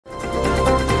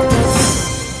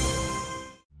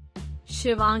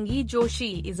Shivangi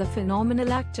Joshi is a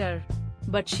phenomenal actor.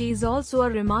 But she is also a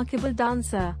remarkable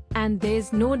dancer, and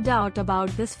there's no doubt about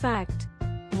this fact.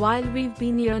 While we've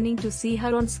been yearning to see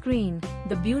her on screen,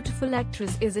 the beautiful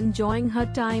actress is enjoying her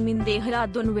time in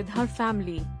Dehradun with her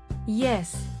family.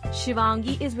 Yes,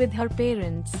 Shivangi is with her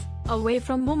parents, away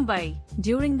from Mumbai,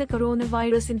 during the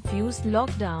coronavirus-infused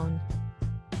lockdown.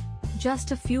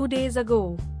 Just a few days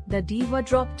ago, the diva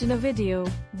dropped in a video,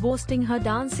 boasting her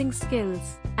dancing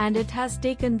skills, and it has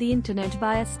taken the internet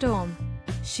by a storm.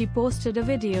 She posted a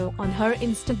video on her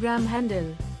Instagram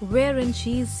handle, wherein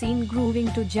she is seen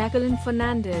grooving to Jacqueline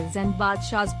Fernandez and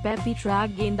Badshah's peppy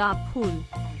track Genda Phool.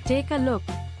 Take a look.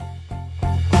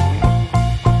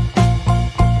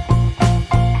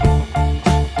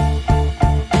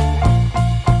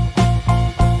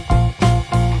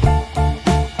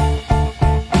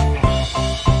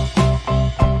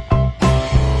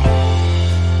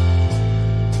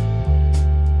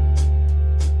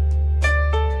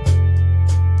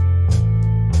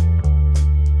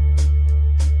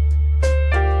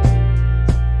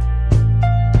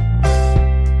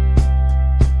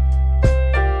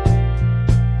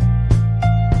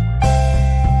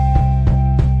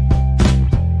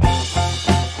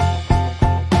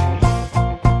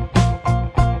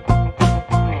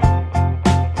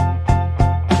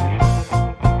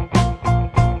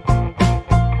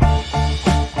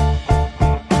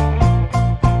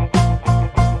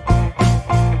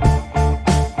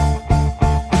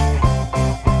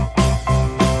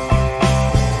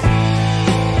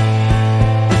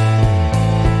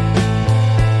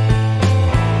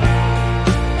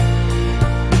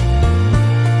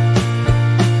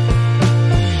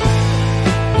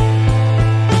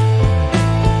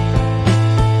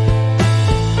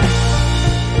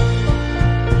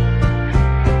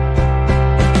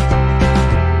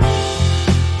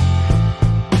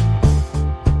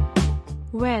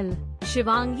 Well,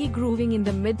 Shivangi grooving in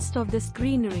the midst of this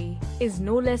greenery is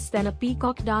no less than a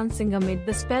peacock dancing amid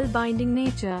the spellbinding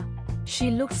nature.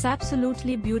 She looks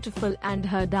absolutely beautiful and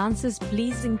her dance is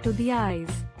pleasing to the eyes.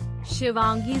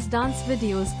 Shivangi's dance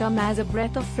videos come as a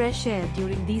breath of fresh air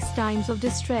during these times of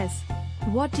distress.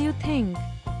 What do you think?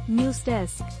 News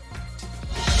Desk.